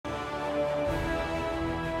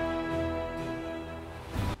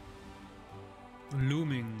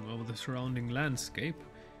Looming over the surrounding landscape,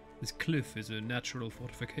 this cliff is a natural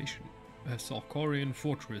fortification. A Sarkorian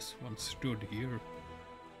fortress once stood here,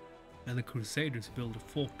 and the Crusaders built a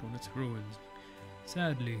fort on its ruins.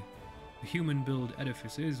 Sadly, the human-built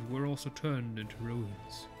edifices were also turned into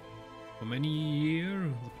ruins. For many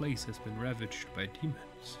years, the place has been ravaged by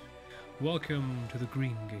demons. Welcome to the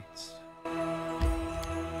Greengates.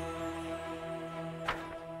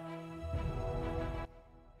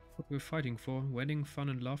 What we're fighting for? Wedding, fun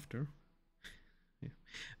and laughter? Yeah,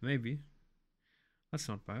 maybe. That's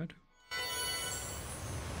not bad.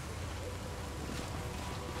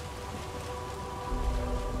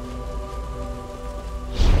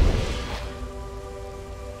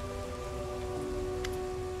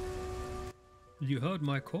 You heard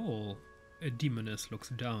my call. A demoness looks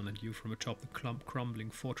down at you from atop the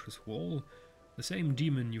crumbling fortress wall. The same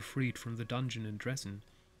demon you freed from the dungeon in Dresden.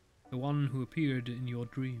 The one who appeared in your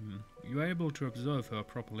dream. You are able to observe her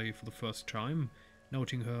properly for the first time,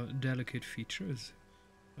 noting her delicate features.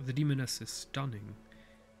 The demoness is stunning,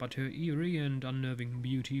 but her eerie and unnerving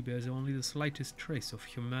beauty bears only the slightest trace of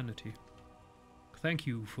humanity. Thank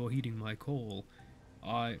you for heeding my call.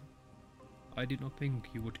 I did not think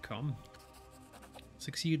you would come.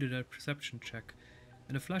 Succeeded at perception check.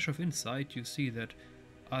 In a flash of insight, you see that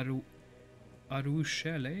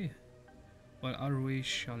Arueshalaes? Well,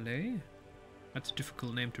 Arueshalaes? That's a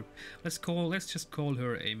difficult name to... Let's just call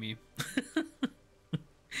her Amy.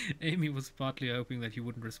 Amy was partly hoping that you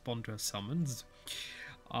wouldn't respond to her summons.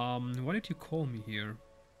 Why did you call me here?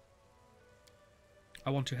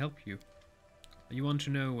 I want to help you. You want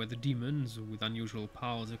to know where the demons with unusual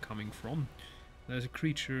powers are coming from. There's a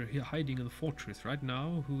creature here hiding in the fortress right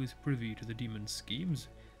now who is privy to the demon's schemes.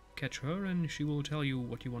 Catch her and she will tell you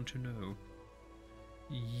what you want to know.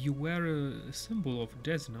 You wear a symbol of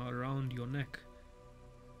Desna around your neck.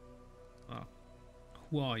 Ah,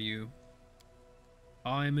 who are you?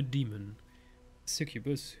 I am a demon,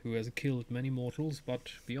 succubus who has killed many mortals,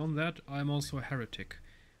 but beyond that I am also a heretic.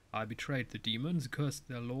 I betrayed the demons, cursed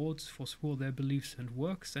their lords, forswore their beliefs and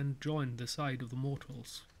works, and joined the side of the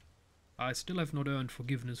mortals. I still have not earned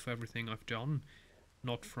forgiveness for everything I've done.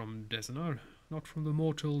 Not from Desna, not from the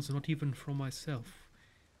mortals, not even from myself.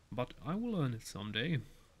 But I will earn it someday.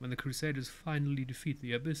 When the Crusaders finally defeat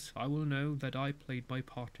the Abyss, I will know that I played my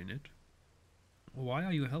part in it. Why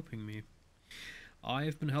are you helping me? I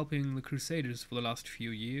have been helping the Crusaders for the last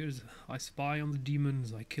few years. I spy on the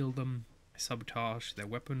demons, I kill them, I sabotage their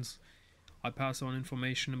weapons. I pass on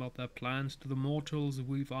information about their plans to the mortals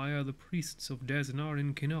via the priests of Desna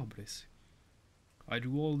in Kinabris. I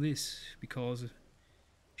do all this because...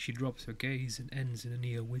 She drops her gaze and ends in a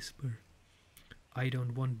near whisper. I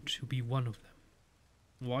don't want to be one of them.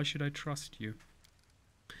 Why should I trust you?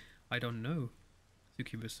 I don't know.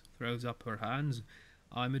 Succubus throws up her hands.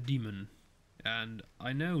 I'm a demon. And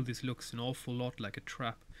I know this looks an awful lot like a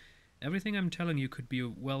trap. Everything I'm telling you could be a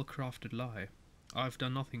well-crafted lie. I've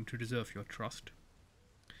done nothing to deserve your trust.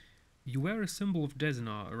 You wear a symbol of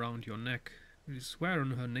Desna around your neck. Swear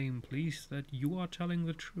on her name, please, that you are telling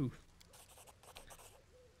the truth.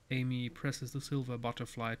 Amy presses the silver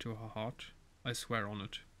butterfly to her heart. I swear on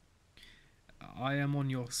it. I am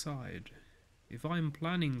on your side. If I am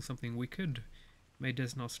planning something wicked, may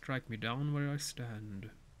Desna strike me down where I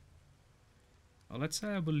stand. Let's say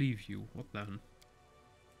I believe you. What then?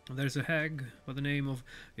 There's a hag by the name of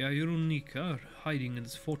Yarunika hiding in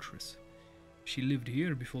this fortress. She lived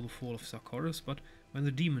here before the fall of Sarkorius, but when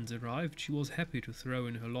the demons arrived, she was happy to throw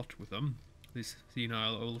in her lot with them. This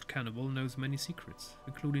senile old cannibal knows many secrets,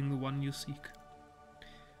 including the one you seek.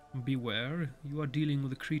 Beware, you are dealing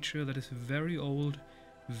with a creature that is very old,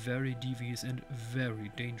 very devious, and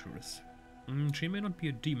very dangerous. She may not be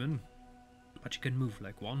a demon, but she can move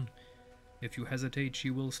like one. If you hesitate, she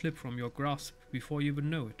will slip from your grasp before you even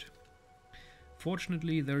know it.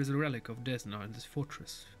 Fortunately, there is a relic of Desna in this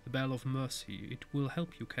fortress, the Bell of Mercy. It will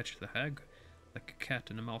help you catch the hag, like a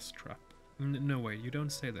cat in a mouse trap. No way, you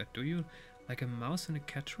don't say that, do you? Like a mouse in a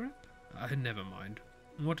cat trap? Never mind.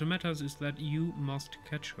 What matters is that you must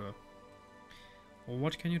catch her.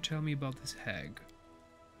 What can you tell me about this hag?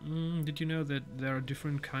 Did you know that there are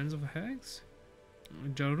different kinds of hags?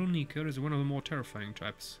 Jarunika is one of the more terrifying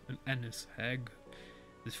types, an Anis hag.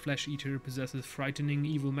 This flesh-eater possesses frightening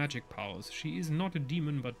evil magic powers. She is not a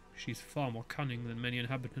demon, but she's far more cunning than many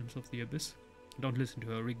inhabitants of the Abyss. Don't listen to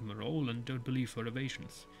her rigmarole and don't believe her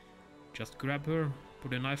evasions. Just grab her,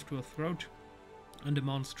 put a knife to her throat, and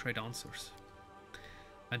demand straight answers.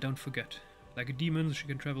 And don't forget, like a demon, she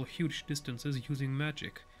can travel huge distances using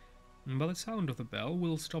magic, but the sound of the bell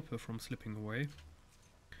will stop her from slipping away.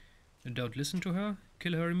 And don't listen to her,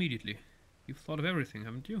 kill her immediately. You've thought of everything,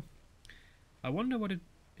 haven't you? I wonder what it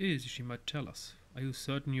is she might tell us. Are you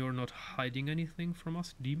certain you're not hiding anything from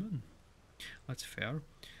us, demon? That's fair.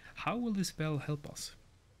 How will this bell help us?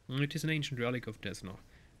 It is an ancient relic of Desna.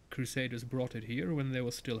 Crusaders brought it here when there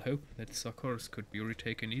was still hope that Sakurs could be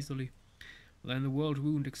retaken easily. Then the world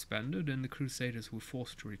wound expanded and the Crusaders were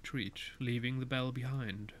forced to retreat, leaving the bell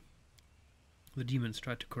behind. The demons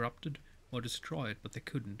tried to corrupt it or destroy it, but they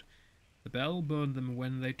couldn't. The bell burned them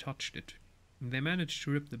when they touched it. They managed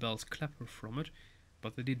to rip the bell's clapper from it,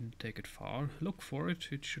 but they didn't take it far. Look for it,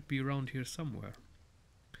 it should be around here somewhere.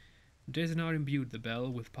 Desnar imbued the bell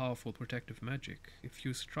with powerful protective magic. If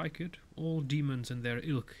you strike it, all demons and their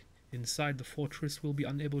ilk inside the fortress will be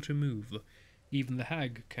unable to move. Even the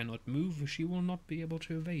hag cannot move, she will not be able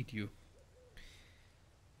to evade you.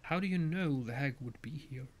 How do you know the hag would be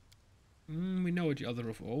here? We know each other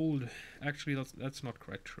of old. Actually, that's not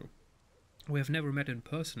quite true. We have never met in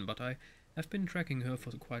person, but I have been tracking her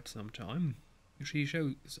for quite some time. She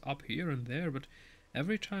shows up here and there, but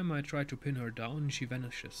every time I try to pin her down, she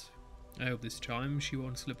vanishes. I hope this time she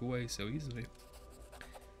won't slip away so easily.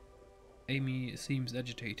 Amy seems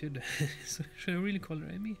agitated. Should I really call her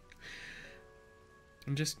Amy?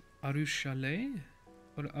 I'm just Arueshalaes?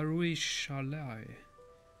 Or Arueshalaes?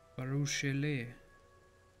 Arueshalaes.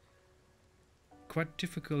 Quite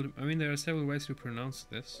difficult. I mean, there are several ways to pronounce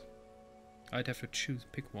this. I'd have to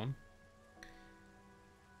pick one.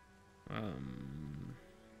 I'm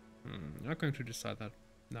not going to decide that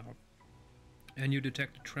now. And you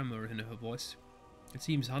detect a tremor in her voice. It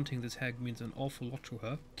seems hunting this hag means an awful lot to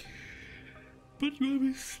her. But you have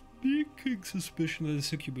a sneaking suspicion that the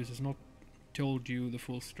succubus has not told you the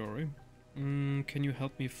full story. Can you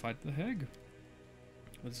help me fight the hag?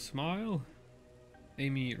 With a smile,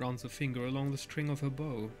 Amy runs a finger along the string of her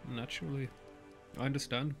bow. Naturally. I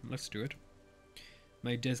understand. Let's do it.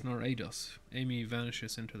 May Desnar aid us. Amy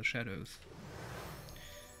vanishes into the shadows.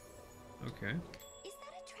 Okay. Is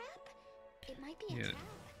that a trap? It might be a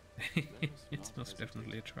trap. It's most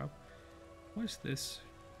definitely a trap. What is this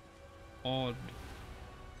odd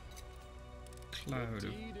cloud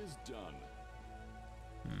of...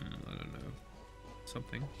 I don't know.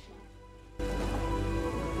 Something.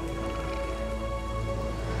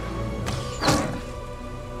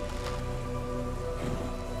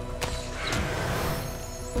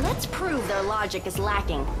 Let's prove their logic is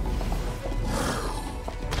lacking.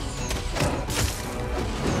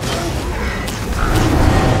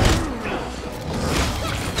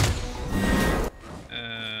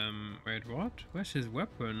 Wait, what? Where's his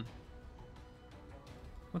weapon?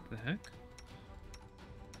 What the heck?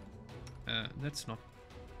 That's not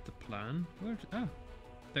the plan. Where? Ah,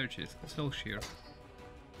 there it is. Soul Shear.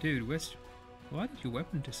 Dude, why did your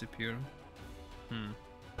weapon disappear?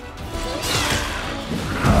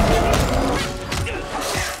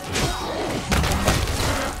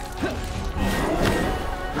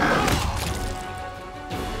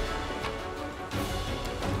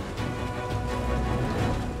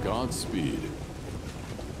 Godspeed.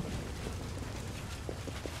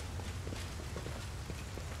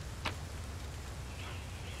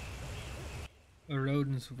 A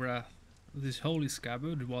Rodent's Wrath. This holy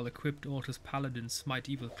scabbard, while equipped, alters Paladin's Smite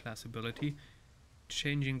Evil class ability,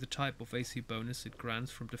 changing the type of AC bonus it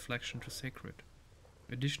grants from Deflection to Sacred.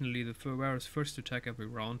 Additionally, the wearer's first attack every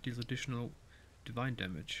round deals additional divine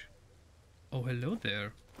damage. Oh, hello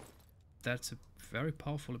there. That's a very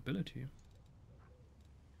powerful ability.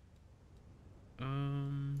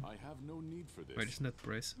 I have no need for this. Wait, isn't that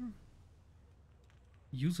Bracer?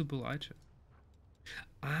 Usable item.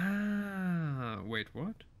 Ah, wait,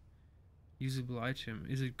 what? Usable item.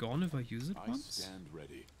 Is it gone if I use it once? Stand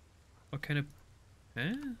ready. Or can it...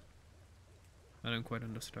 Eh? I don't quite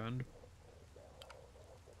understand.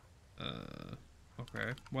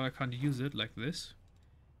 Okay. Well, I can't use it like this.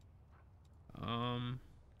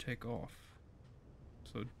 Take off.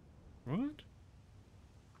 So, what?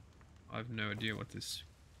 I have no idea what this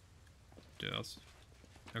does.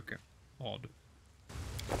 Okay. Odd.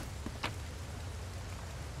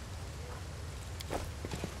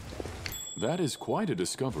 That is quite a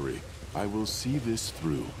discovery. I will see this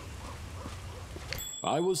through.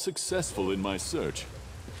 I was successful in my search.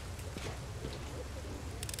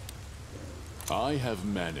 I have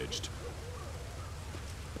managed.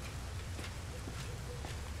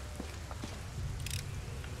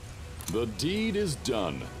 The deed is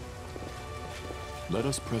done. Let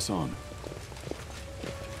us press on.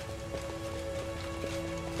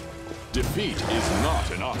 Defeat is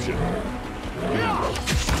not an option.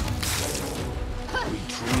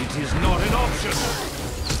 Retreat is not an option.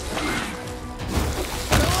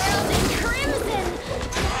 The world is crimson!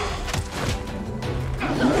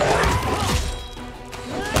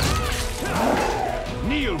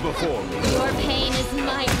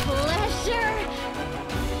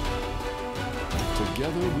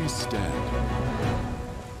 Together we stand.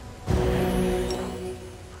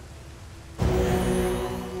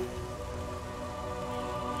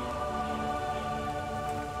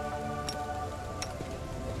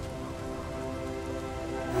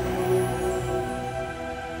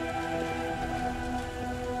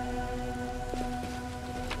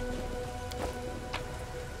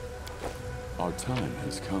 Our time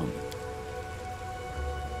has come.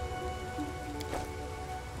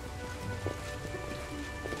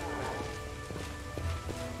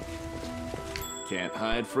 Can't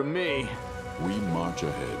hide from me. We march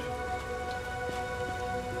ahead.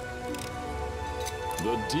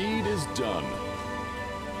 The deed is done.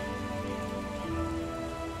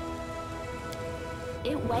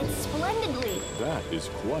 It went splendidly. That is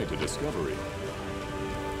quite a discovery.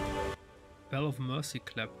 Bell of Mercy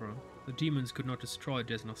Clapper. The demons could not destroy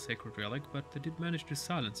Desna's sacred relic, but they did manage to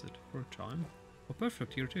silence it for a time. Oh,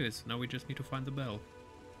 perfect, here it is. Now we just need to find the bell.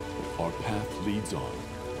 Our path leads on.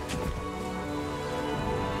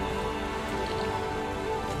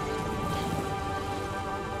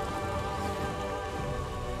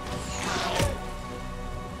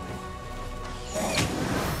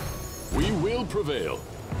 We will prevail.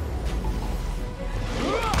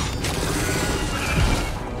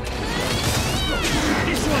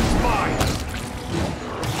 This one's mine!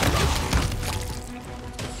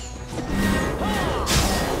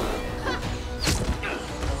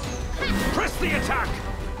 Press the attack!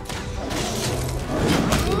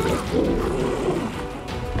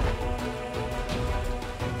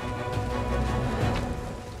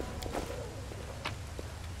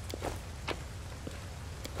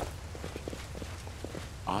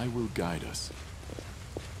 I will guide us.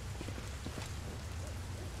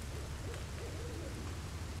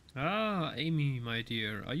 Ah, Amy, my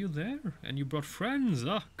dear, are you there? And you brought friends?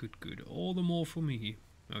 Ah, good, good. All the more for me.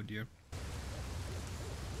 Oh dear.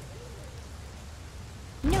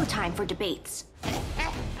 No time for debates.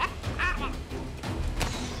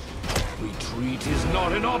 Retreat is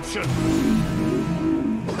not an option!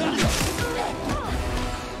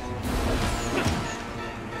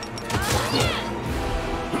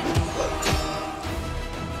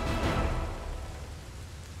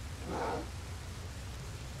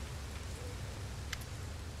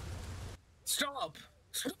 Stop!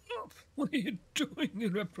 Stop! What are you doing, you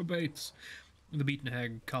reprobates? The beaten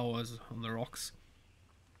hag cowers on the rocks.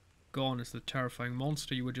 Gone is the terrifying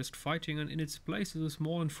monster you were just fighting, and in its place is a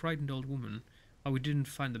small and frightened old woman. Oh, we didn't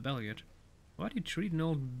find the bell yet. Why do you treat an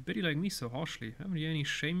old biddy like me so harshly? Haven't you any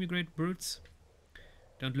shame, you great brutes?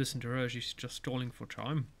 Don't listen to her, she's just stalling for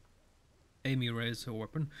time. Amy raised her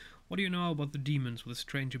weapon. What do you know about the demons with the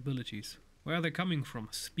strange abilities? Where are they coming from?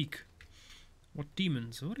 Speak. What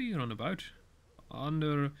demons? What are you on about?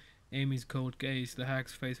 Under Amy's cold gaze, the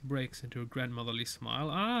hag's face breaks into a grandmotherly smile.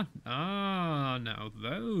 Ah, now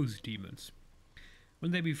those demons. Will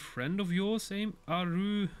they be friend of yours,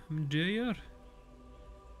 Aru, dear?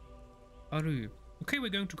 Aru. Okay, we're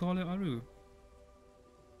going to call her Aru.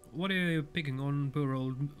 What are you picking on poor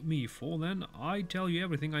old me for, then? I tell you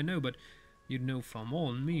everything I know, but you'd know far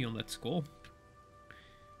more than me on that score.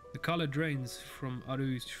 The color drains from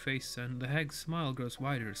Aru's face, and the hag's smile grows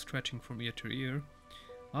wider, stretching from ear to ear.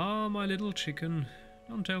 Ah, my little chicken,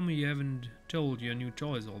 don't tell me you haven't told your new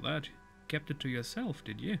toys all that. Kept it to yourself,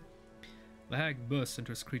 did you? The hag bursts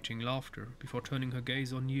into screeching laughter, before turning her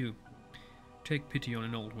gaze on you. Take pity on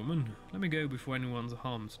an old woman. Let me go before anyone's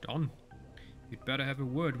harm's done. You'd better have a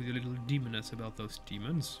word with your little demoness about those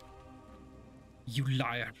demons. You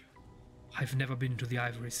liar! I've never been to the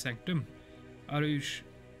Ivory Sanctum.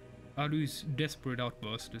 Aru's desperate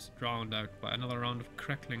outburst is drowned out by another round of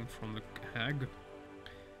crackling from the hag.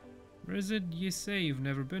 Where is it ye say you've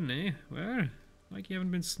never been, eh? Where? Like you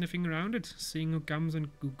haven't been sniffing around it, seeing who comes and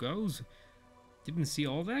who goes. Didn't see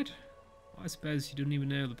all that? I suppose you don't even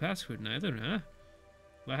know the password neither, huh?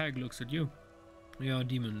 The hag looks at you. Your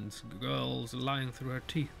demons, girls lying through her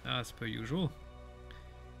teeth, as per usual.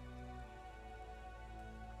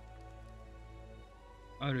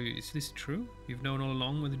 Aru, is this true? You've known all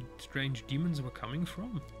along where the strange demons were coming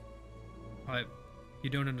from? You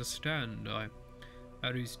don't understand.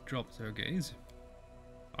 Aru's dropped her gaze.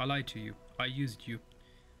 I lied to you. I used you.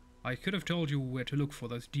 I could have told you where to look for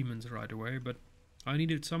those demons right away, but I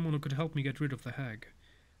needed someone who could help me get rid of the hag.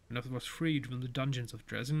 When I was freed from the dungeons of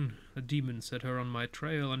Dresden, a demon set her on my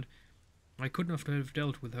trail, and I couldn't have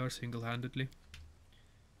dealt with her single-handedly.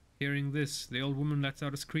 Hearing this, the old woman lets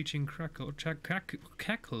out a screeching cackle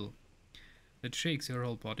that shakes her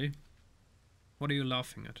whole body. What are you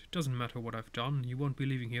laughing at? It doesn't matter what I've done. You won't be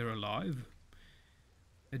leaving here alive.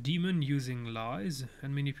 A demon using lies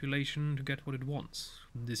and manipulation to get what it wants.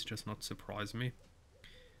 This does not surprise me.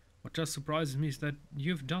 What just surprises me is that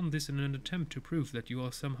you've done this in an attempt to prove that you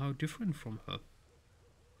are somehow different from her.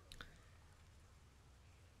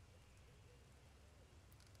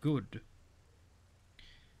 Good.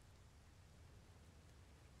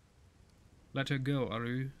 Let her go,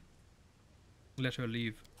 Aru. Let her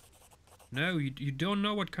leave. No, you don't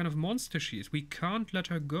know what kind of monster she is. We can't let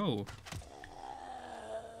her go.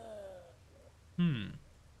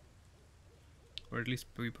 Or at least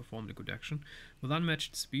we performed a good action. With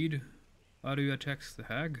unmatched speed, Aru attacks the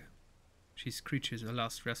hag. She screeches a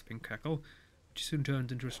last rasping cackle, which soon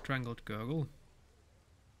turns into a strangled gurgle.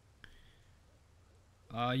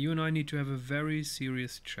 You and I need to have a very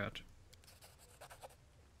serious chat.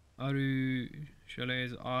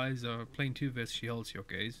 Arueshalaes' eyes are plaintive as she holds your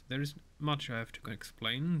gaze. There is much I have to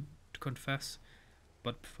explain, to confess,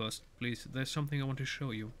 but first, please, there's something I want to show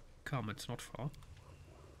you. Come, it's not far.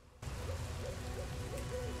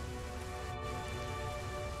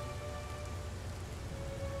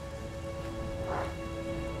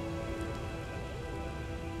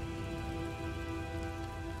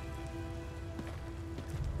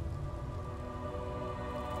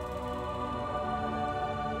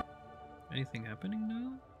 Anything happening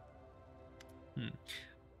now?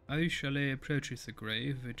 Arueshalaes approaches the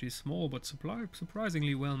grave. It is small but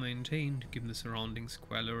surprisingly well maintained, given the surrounding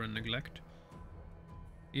squalor and neglect.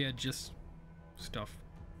 Yeah, just stuff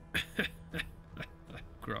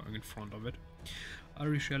growing in front of it.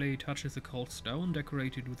 Arueshalaes touches the cold stone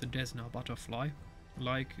decorated with a Desna butterfly,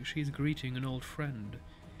 like she's greeting an old friend.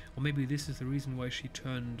 Or maybe this is the reason why she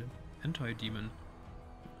turned anti-demon.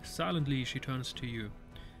 Silently she turns to you.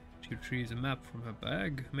 She retrieves a map from her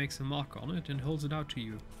bag, makes a mark on it, and holds it out to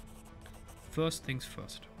you. First things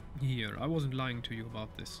first. Here, I wasn't lying to you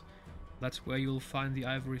about this. That's where you'll find the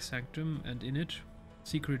Ivory Sanctum, and in it,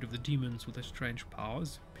 secret of the demons with their strange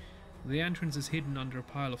powers. The entrance is hidden under a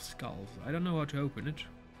pile of skulls. I don't know how to open it,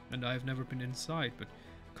 and I've never been inside, but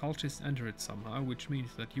cultists enter it somehow, which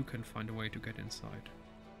means that you can find a way to get inside.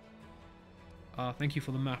 Thank you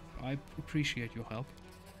for the map. I appreciate your help.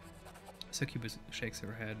 Succubus shakes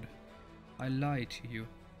her head. I lied to you.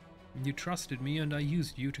 You trusted me and I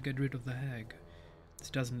used you to get rid of the hag. This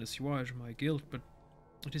doesn't assuage my guilt, but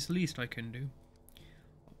it is the least I can do.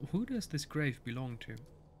 Who does this grave belong to?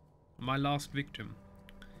 My last victim.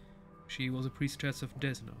 She was a priestess of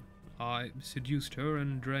Desna. I seduced her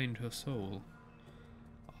and drained her soul.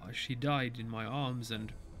 She died in my arms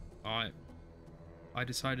and I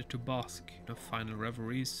decided to bask in her final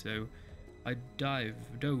reveries, so I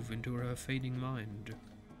dove into her fading mind.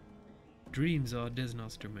 Dreams are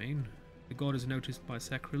Desna's domain. The goddess noticed my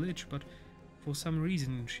sacrilege, but for some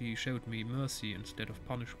reason she showed me mercy instead of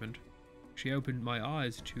punishment. She opened my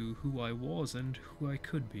eyes to who I was and who I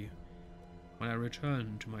could be. When I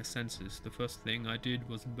returned to my senses, the first thing I did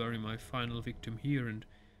was bury my final victim here and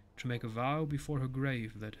to make a vow before her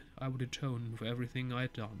grave that I would atone for everything I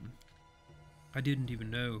had done. I didn't even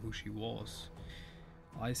know who she was.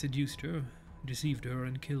 I seduced her, deceived her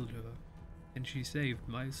and killed her, and she saved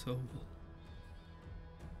my soul.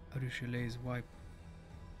 Arueshalaes wipes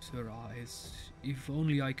her eyes. If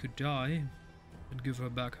only I could die and give her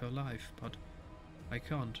back her life, but I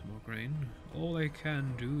can't, Morgraine. All I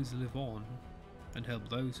can do is live on and help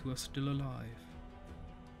those who are still alive.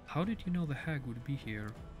 How did you know the hag would be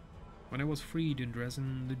here? When I was freed in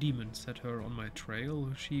Dresden, the demon set her on my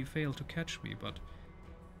trail. She failed to catch me, but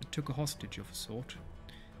it took a hostage of a sort.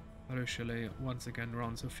 Arueshalaes once again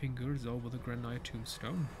runs her fingers over the granite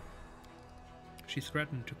tombstone. She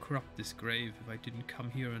threatened to corrupt this grave if I didn't come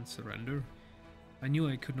here and surrender. I knew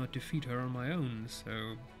I could not defeat her on my own,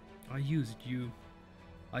 so I used you.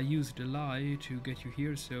 I used a lie to get you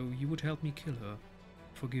here so you would help me kill her.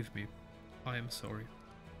 Forgive me. I am sorry.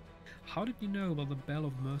 How did you know about the Bell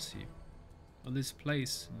of Mercy? On this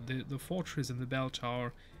place, the fortress and the bell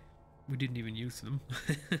tower, we didn't even use them.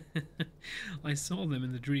 I saw them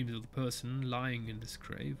in the dreams of the person lying in this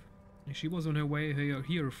grave. She was on her way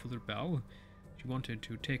here for the bell. She wanted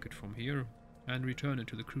to take it from here and return it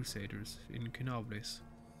to the Crusaders in Kinables.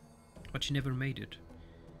 But she never made it.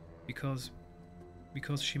 Because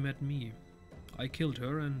she met me. I killed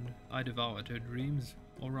her and I devoured her dreams,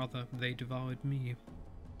 or rather, they devoured me.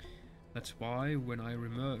 That's why, when I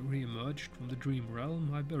re-emerged from the dream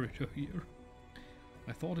realm, I buried her here.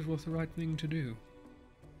 I thought it was the right thing to do.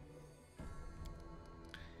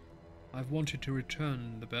 I've wanted to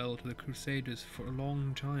return the bell to the Crusaders for a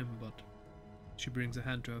long time, but... She brings a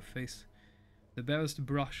hand to her face. The bell is the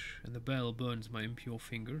brush, and the bell burns my impure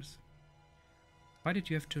fingers. Why did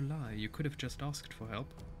you have to lie? You could have just asked for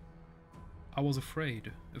help. I was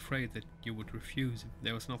afraid that you would refuse.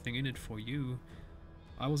 There was nothing in it for you.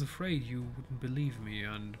 I was afraid you wouldn't believe me,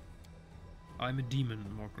 and I'm a demon,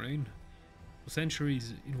 Morgraine. For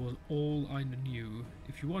centuries, it was all I knew.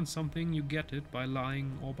 If you want something, you get it by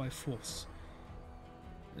lying or by force.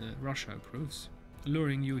 Russia approves.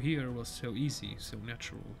 Luring you here was so easy, so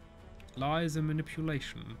natural. Lies and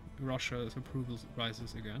manipulation. Russia's approval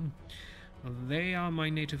rises again. They are my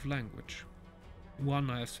native language. One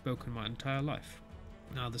I have spoken my entire life.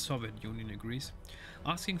 Now the Soviet Union agrees.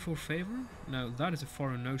 Asking for favor? Now that is a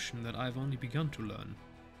foreign notion that I have only begun to learn.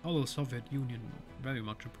 Although the Soviet Union very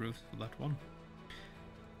much approves of that one.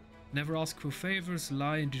 Never ask for favors,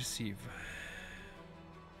 lie and deceive.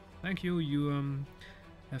 Thank you, you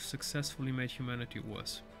have successfully made humanity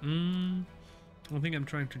worse. I think I'm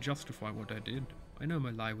trying to justify what I did. I know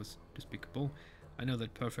my lie was despicable. I know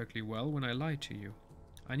that perfectly well when I lied to you.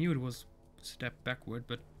 I knew it was a step backward,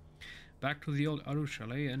 but back to the old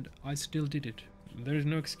Arueshalaes, and I still did it. There is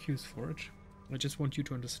no excuse for it. I just want you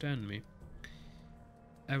to understand me.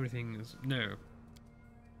 Everything is... no.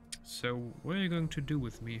 So, what are you going to do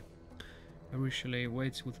with me? Arueshalaes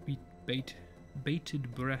waits with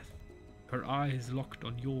bated breath, her eyes locked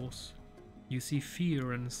on yours. You see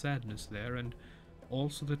fear and sadness there, and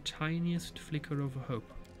also the tiniest flicker of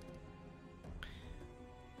hope.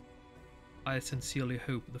 I sincerely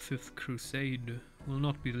hope the Fifth Crusade will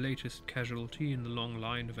not be the latest casualty in the long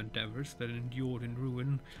line of endeavors that endured in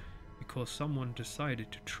ruin because someone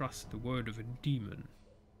decided to trust the word of a demon.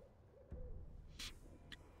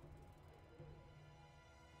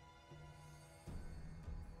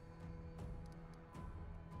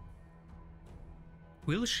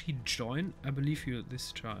 Will she join? I believe you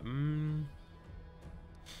this time.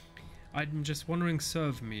 I'm just wondering,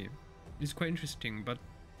 serve me. It's quite interesting, but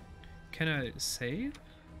can I save?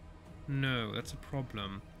 No, that's a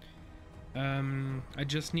problem. I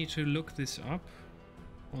just need to look this up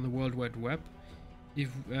on the World Wide Web. If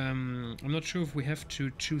I'm not sure if we have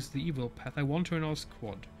to choose the evil path. I want her in our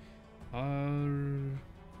squad.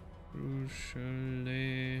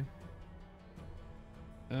 Arueshalaes.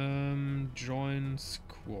 Join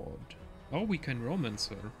squad. Oh, we can romance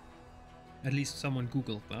her. At least someone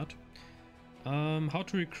googled that. How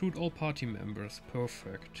to recruit all party members.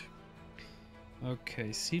 Perfect.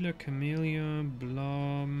 Okay, Sealer, Camellia,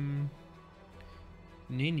 Blom,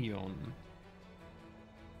 Ninion.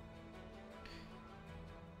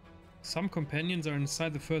 Some companions are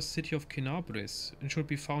inside the first city of Kenabres and should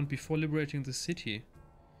be found before liberating the city.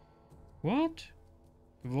 What?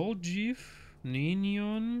 Voljev,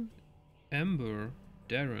 Ninion, Ember,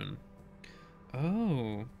 Darren.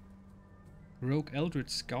 Oh. Rogue Eldritch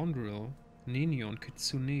Scoundrel, Ninion,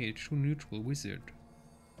 Kitsune, True Neutral Wizard.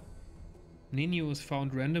 Nino was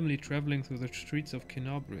found randomly traveling through the streets of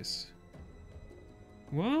Kenabres.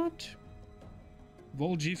 What?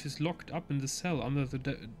 Voljev is locked up in the cell under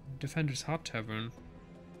the Defender's Heart Tavern.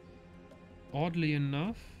 Oddly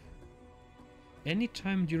enough,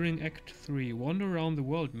 anytime during Act 3, wander around the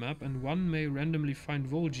world map and one may randomly find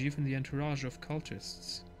Voljev in the entourage of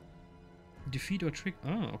cultists. Defeat or trick...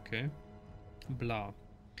 ah, okay. Blah.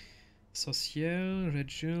 Social,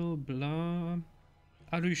 Regil, blah...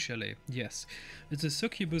 Arueshalaes, yes. It's a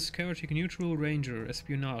succubus, chaotic, neutral, ranger,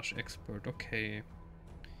 espionage expert, okay.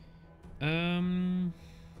 Head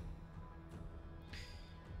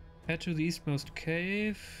to the eastmost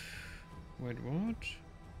cave. Wait, what?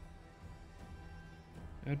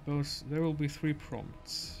 At both, there will be 3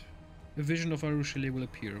 prompts. A vision of Arueshalaes will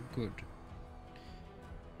appear, good.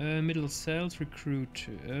 Middle cells, recruit.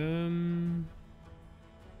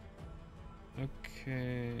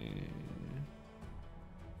 Okay.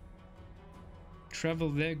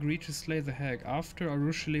 Travel there, agree to slay the hag. After,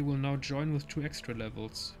 Arueshalaes will now join with 2 extra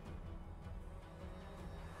levels.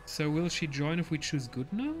 So will she join if we choose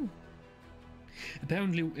good now?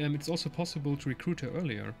 Apparently, it's also possible to recruit her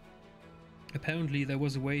earlier. Apparently there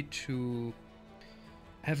was a way to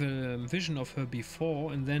have a vision of her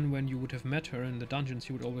before, and then when you would have met her in the dungeons,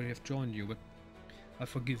 she would already have joined you, but I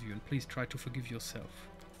forgive you, and please try to forgive yourself.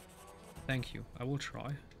 Thank you, I will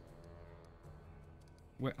try.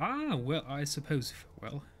 Well, I suppose,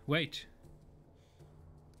 well, wait.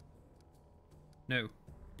 No,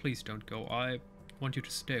 please don't go, I want you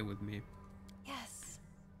to stay with me. Yes.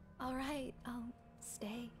 All right, I'll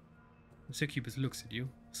stay. The succubus looks at you,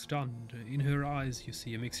 stunned. In her eyes you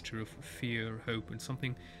see a mixture of fear, hope, and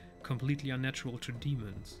something completely unnatural to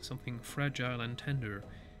demons, something fragile and tender,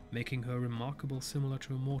 making her remarkable, similar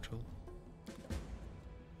to a mortal.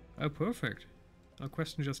 Oh, perfect. Our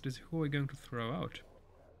question just is, who are we going to throw out?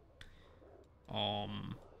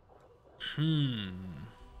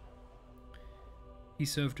 He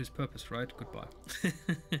served his purpose, right? Goodbye.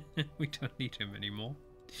 We don't need him anymore.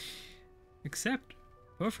 Except,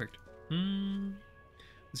 perfect.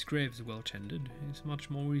 This grave is well tended. It's much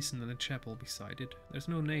more recent than the chapel beside it. There's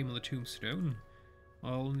no name on the tombstone.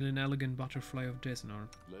 Only an elegant butterfly of Desnar.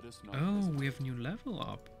 Oh, we have a new level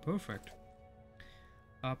up. Perfect.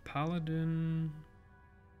 Paladin.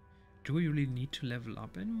 Do we really need to level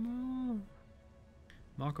up anymore?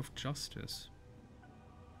 Mark of Justice.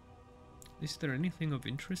 Is there anything of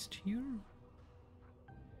interest here?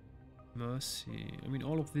 Mercy. I mean,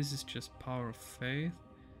 all of this is just power of faith.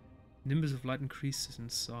 Nimbus of light increases in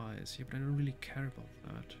size. Yeah, but I don't really care about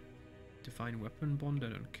that. Divine weapon bond, I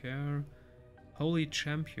don't care. Holy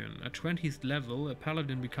champion. At 20th level, a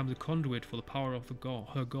paladin becomes a conduit for the power of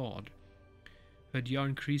her god. Her DR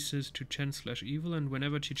increases to 10/evil, and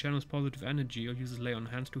whenever she channels positive energy or uses lay on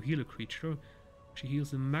hands to heal a creature, she heals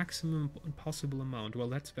the maximum possible amount. Well,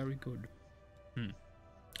 that's very good.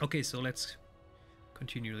 Okay, so let's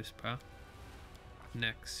continue this path.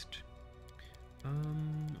 Next.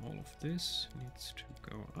 All of this needs to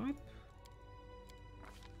go up.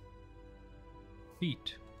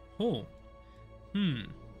 Feet. Oh.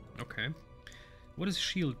 Okay. What is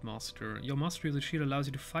Shield Master? Your mastery of the shield allows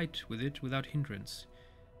you to fight with it without hindrance.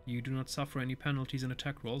 You do not suffer any penalties and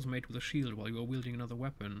attack rolls made with a shield while you are wielding another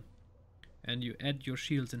weapon. And you add your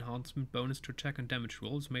shield's enhancement bonus to attack and damage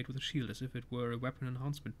rolls made with a shield as if it were a weapon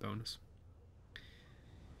enhancement bonus.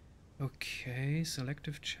 Okay,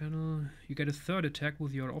 selective channel. You get a third attack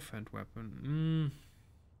with your offhand weapon.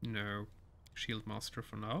 No. Shield Master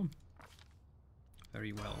for now.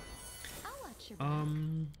 Very well.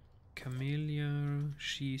 Camellia,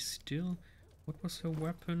 she still... What was her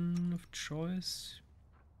weapon of choice?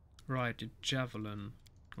 Right, a javelin.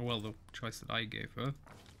 Well, the choice that I gave her.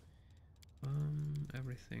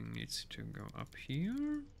 Everything needs to go up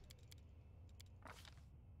here.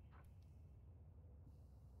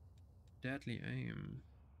 Deadly aim.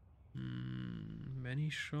 Many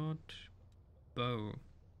shot. Bow.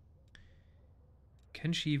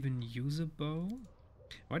 Can she even use a bow?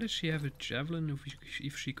 Why does she have a javelin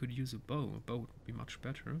if she could use a bow? A bow would be much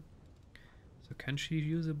better. So can she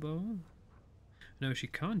use a bow? No, she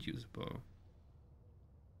can't use a bow.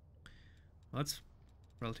 Well, that's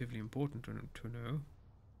relatively important to know.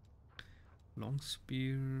 Long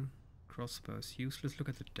spear, crossbow is useless. Look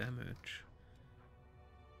at the damage.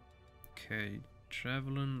 Okay,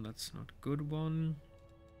 javelin, that's not a good one.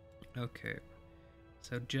 Okay,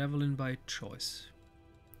 so javelin by choice.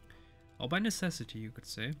 Or by necessity, you could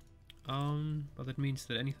say. But that means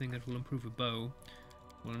that anything that will improve a bow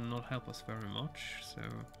will not help us very much, so...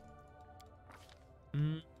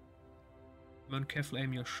 Be careful,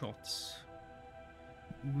 aim your shots.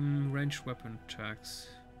 Ranged weapon attacks.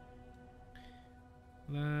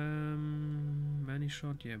 Many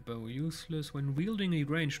shot, yeah, bow useless. When wielding a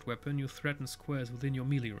ranged weapon, you threaten squares within your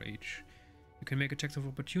melee range. You can make attacks of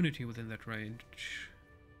opportunity within that range.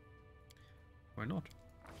 Why not?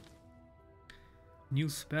 New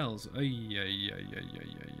spells. Okay,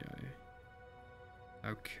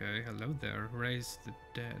 hello there. Raise the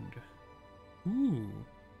dead. Ooh.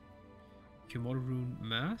 Humor Rune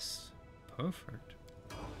Mass? Perfect.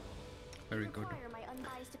 Very good.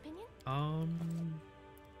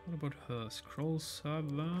 What about her? Scroll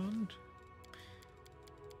Servant?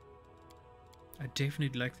 I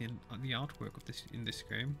definitely like the artwork of this in this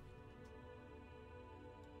game.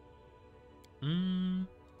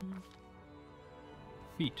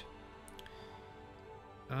 Feet.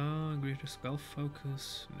 Greater spell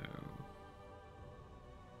focus? No.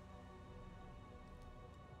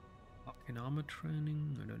 Arcane armor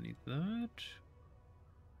training? I don't need that.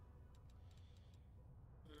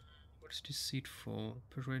 What is deceit for?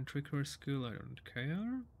 Persuasion trickery skill? I don't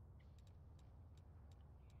care.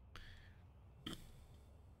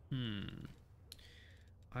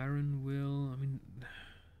 Iron will. I mean,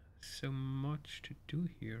 so much to do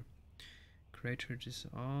here. Greater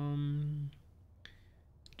disarm.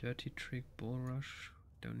 Dirty trick, bull rush.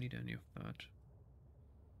 Don't need any of that.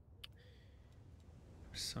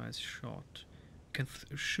 Precise shot. Can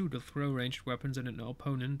shoot or throw ranged weapons at an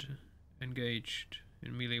opponent engaged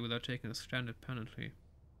in melee without taking a standard penalty.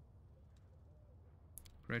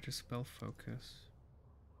 Greater spell focus.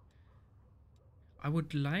 I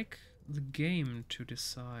would like the game to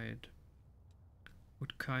decide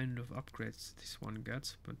what kind of upgrades this one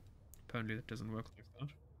gets, but apparently that doesn't work like that.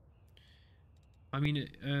 I mean,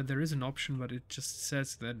 there is an option, but it just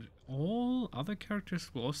says that all other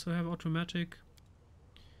characters will also have automatic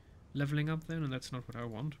leveling up then, and that's not what I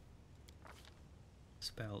want.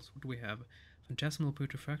 Spells. What do we have? Intestinal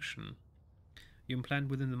putrefaction. You implant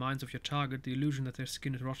within the minds of your target the illusion that their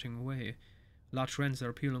skin is rotting away. Large rents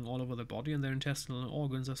are peeling all over their body, and their intestinal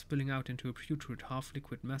organs are spilling out into a putrid,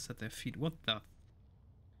 half-liquid mess at their feet. What the?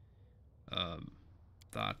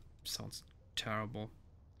 That sounds terrible.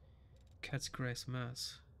 Cat's grace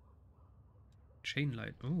mass. Chain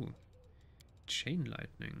light. Ooh. Chain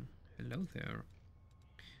lightning. Hello there.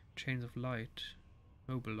 Chains of light.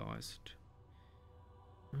 Mobilized.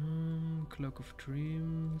 Cloak of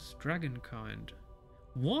dreams. Dragonkind.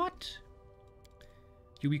 What?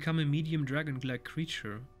 You become a medium dragon-like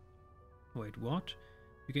creature. Wait, what?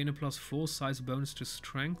 You gain a +4 size bonus to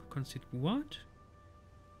strength. What?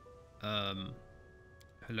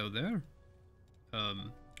 Hello there.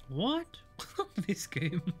 What? This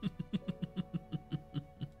game.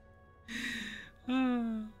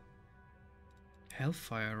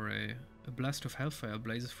 Hellfire ray. A blast of hellfire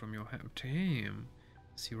blazes from your head. Damn.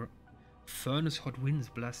 Zero. Furnace hot winds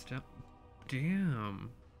blast out.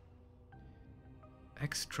 Damn.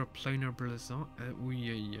 Extra planar blizzard.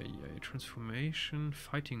 Transformation.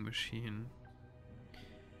 Fighting machine.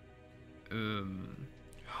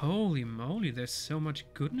 Holy moly, there's so much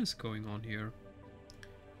goodness going on here.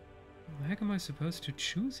 What the heck am I supposed to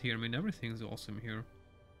choose here? I mean, everything's awesome here.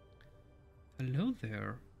 Hello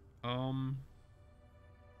there.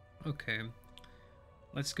 Okay.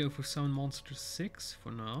 Let's go for Summon Monster 6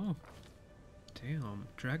 for now. Damn,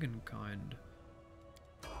 Dragonkind.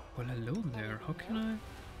 Well, hello there. How can I...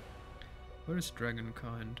 Where is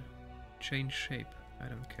Dragonkind? Change shape. I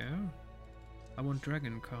don't care. I want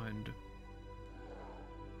Dragonkind.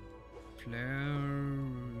 Flare...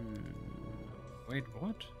 Wait,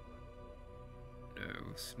 what?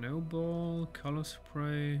 No. Snowball, color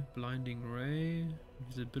spray, blinding ray,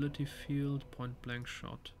 visibility field, point blank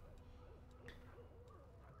shot.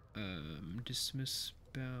 Dismiss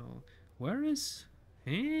spell. Where is...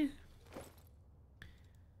 Eh?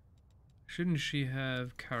 Shouldn't she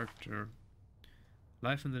have character?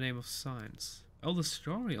 Life in the name of science. Oh, the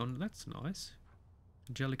story on... That's nice.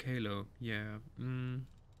 Angelic Halo. Yeah.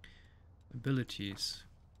 Abilities.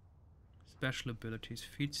 Special abilities.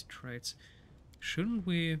 Feats, traits. Shouldn't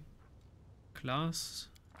we... Class...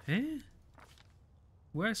 Eh?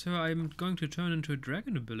 Where's her... I'm going to turn into a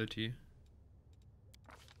dragon ability.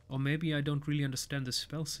 Or maybe I don't really understand the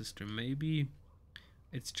spell system. Maybe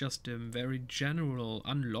it's just a very general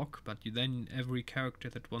unlock, but then every character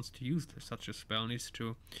that wants to use such a spell needs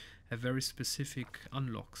to have very specific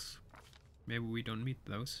unlocks. Maybe we don't meet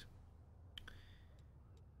those.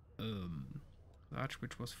 That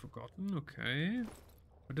which was forgotten, okay.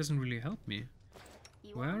 That doesn't really help me.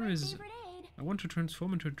 Where is... I want to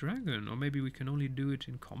transform into a dragon, or maybe we can only do it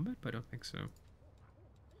in combat, but I don't think so.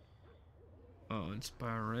 Oh,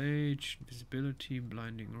 Inspire Rage, Visibility,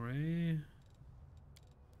 Blinding Ray.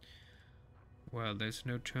 Well, there's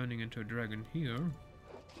no turning into a dragon here.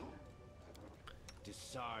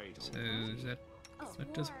 So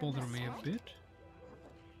that does bother me a bit.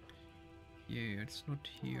 Yeah, it's not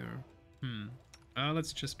here.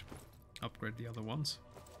 Let's just upgrade the other ones.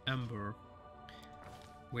 Amber.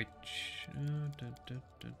 Which...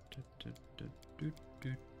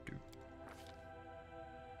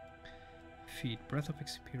 Feet. Breath of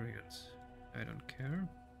Experience. I don't care.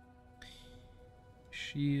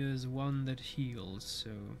 She is one that heals,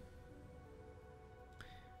 so...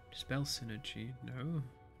 Spell Synergy. No.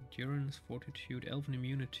 Endurance, Fortitude, Elven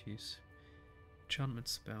Immunities. Enchantment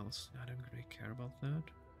spells. I don't really care about that.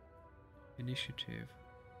 Initiative.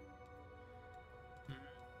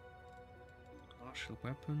 Martial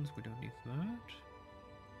weapons, we don't need that.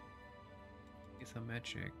 Ether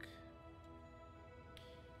magic.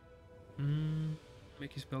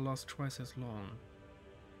 Make your spell last twice as long.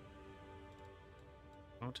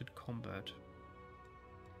 Mounted combat.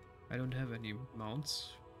 I don't have any mounts.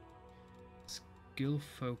 Skill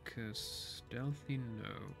focus. Stealthy,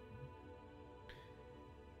 no.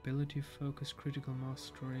 Ability focus, critical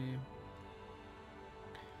mastery.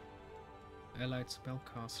 Allied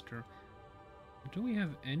spellcaster. Do we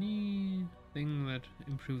have anything that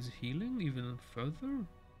improves healing even further?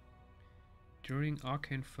 During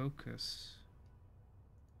arcane focus.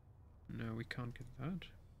 No, we can't get that.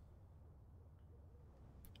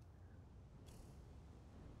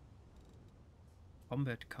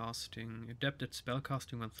 Combat casting. Adept at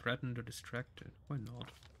spellcasting when threatened or distracted. Why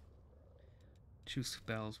not? Choose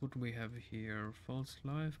spells. What do we have here? False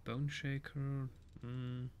Life, Bone Shaker,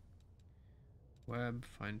 Web,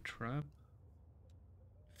 Find Trap,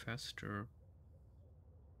 Fester,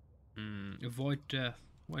 Avoid Death.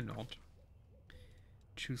 Why not?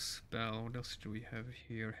 Choose spell. What else do we have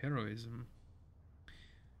here? Heroism.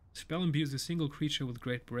 Spell imbues a single creature with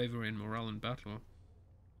great bravery and morale in battle.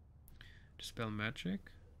 Dispel magic.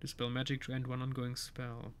 Dispel magic to end one ongoing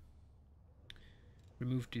spell.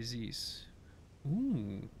 Remove disease.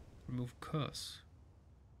 Ooh. Remove curse.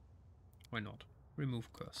 Why not?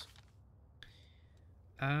 Remove curse.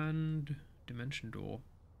 And dimension door.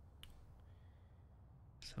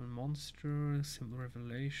 Some monster, simple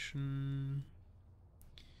revelation.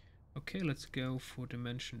 Okay, let's go for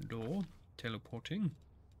dimension door. Teleporting.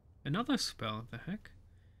 Another spell, the heck?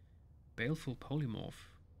 Baleful polymorph.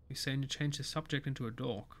 You're saying to change the subject into a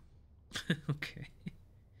dog. Okay.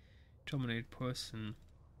 Dominate person.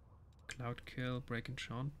 Cloud kill, break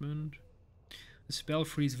enchantment. The spell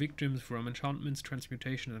frees victims from enchantments,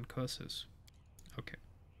 transmutations, and curses. Okay.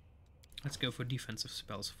 Let's go for defensive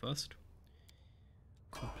spells first.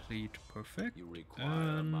 Complete, perfect.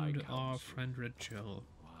 And our friend Rachel.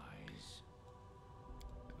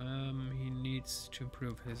 He needs to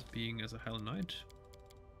improve his being as a Hell Knight.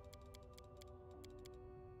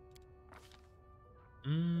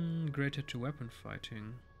 Greater to weapon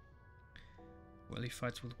fighting. Well, he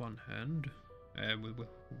fights with one hand.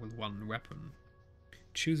 With one weapon.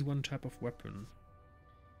 Choose one type of weapon.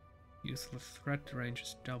 Useless threat range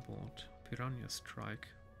is doubled. Piranha strike.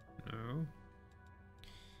 No.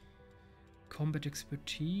 Combat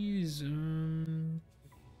expertise.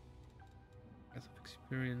 Breath of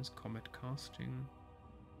experience. Combat casting.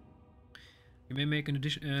 You may make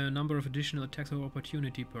a number of additional attacks of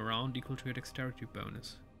opportunity per round equal to your dexterity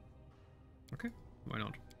bonus. Okay, why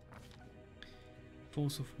not?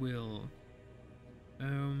 Force of will.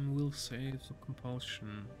 Will saves or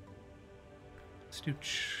compulsion. Let's do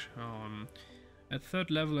charm. At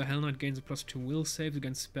 3rd level, a Hell Knight gains a +2 will save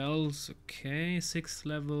against spells. Okay, 6th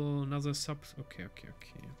level, another Okay.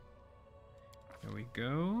 There we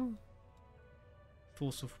go.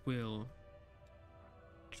 Force of will.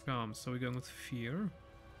 Charm, so we're going with fear.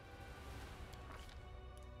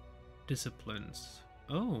 Disciplines.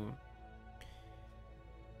 Oh.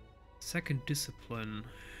 2nd discipline.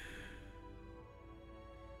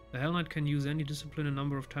 The Hell Knight can use any discipline a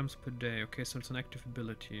number of times per day. Okay, so it's an active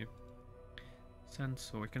ability.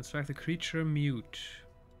 Sensor. It can strike the creature mute.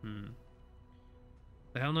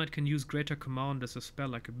 The Hell Knight can use Greater Command as a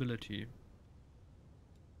spell-like ability.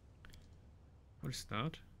 What is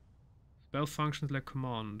that? Spell functions like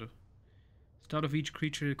command. Start of each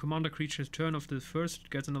commander creature's turn of the first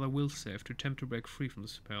gets another will save to attempt to break free from the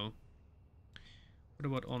spell. What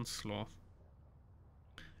about onslaught?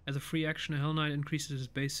 As a free action, a Hell Knight increases his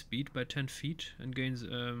base speed by 10 feet and gains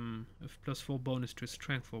a +4 bonus to his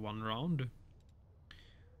strength for 1 round.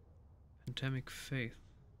 Pandemic Faith.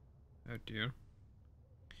 Oh dear.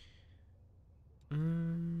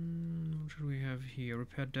 What should we have here?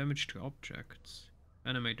 Repair damage to objects.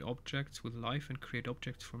 Animate objects with life and create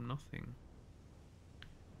objects from nothing.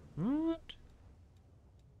 What?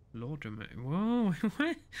 Lord, whoa!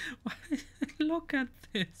 Why? Look at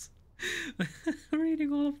this!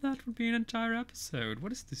 Reading all of that would be an entire episode.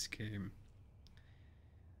 What is this game?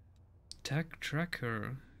 Attack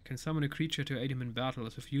Tracker. Can summon a creature to aid him in battle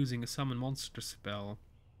as if using a summon monster spell.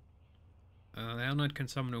 The Hell Knight can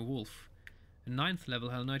summon a wolf. At 9th level,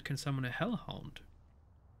 Hell Knight can summon a Hellhound.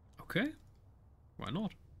 Okay. Why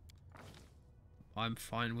not? I'm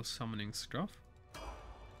fine with summoning stuff.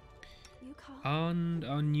 And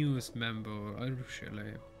our newest member,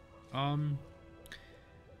 Arueshalaes. Are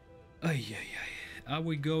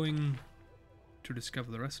we going to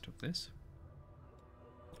discover the rest of this?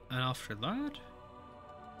 And after that,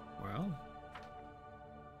 well,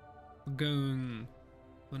 we're going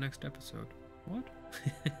to the next episode. What?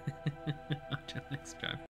 Until next time.